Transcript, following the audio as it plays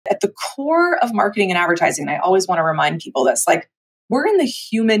at the core of marketing and advertising, and I always want to remind people this, like, we're in the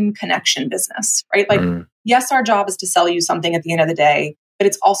human connection business, right? Like, yes, our job is to sell you something at the end of the day, but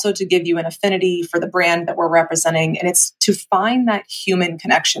it's also to give you an affinity for the brand that we're representing. And it's to find that human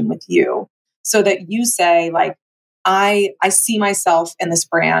connection with you so that you say, like, I see myself in this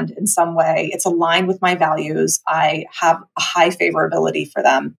brand in some way. It's aligned with my values. I have a high favorability for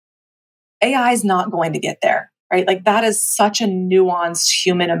them. AI is not going to get there, right? Like, that is such a nuanced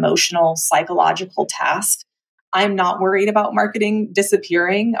human, emotional, psychological task. I'm not worried about marketing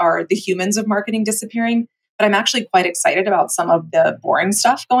disappearing or the humans of marketing disappearing, but I'm actually quite excited about some of the boring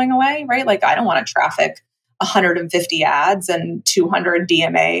stuff going away, right? Like, I don't want to traffic 150 ads and 200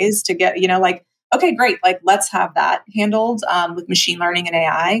 DMAs to get, like, okay, great. Like, let's have that handled with machine learning and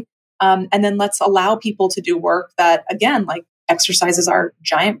AI. And then let's allow people to do work that, again, like, exercises our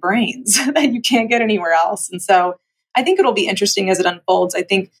giant brains that you can't get anywhere else. And so I think it'll be interesting as it unfolds. I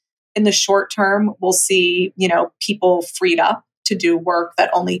think in the short term, we'll see, people freed up to do work that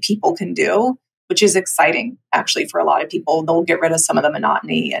only people can do, which is exciting, actually, for a lot of people. They'll get rid of some of the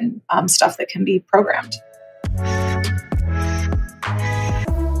monotony and stuff that can be programmed.